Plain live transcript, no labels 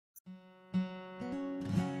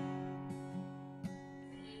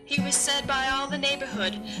He was said by all the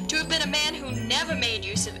neighborhood to have been a man who never made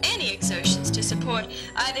use of any exertions to support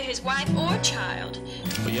either his wife or child.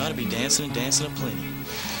 Well, you ought to be dancing and dancing aplenty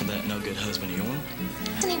with that no good husband of yours.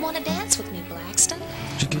 Doesn't he want to dance with me, Blackston?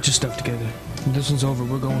 Just get your stuff together. When this one's over,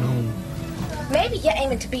 we're going home. Maybe you're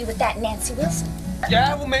aiming to be with that Nancy Wilson.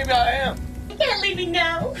 Yeah, well, maybe I am. You can't leave me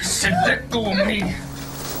now. I said, let go of me.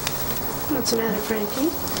 What's the matter,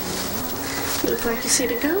 Frankie? You look like you see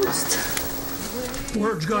the ghost.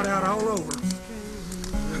 Words got out all over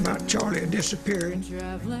about Charlie disappearing.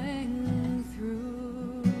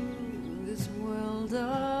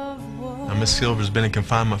 Now, Miss Silver's been in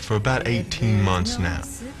confinement for about 18 months now.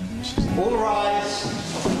 All rise.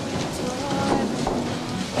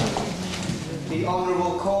 The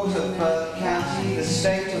Honorable Court of Burke County, the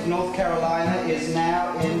state of North Carolina, is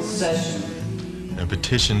now in session. And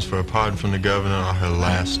petitions for a pardon from the governor are her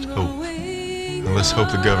last hope. And let's hope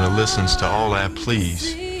the governor listens to all our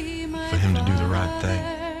pleas for him to do the right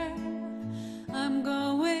thing.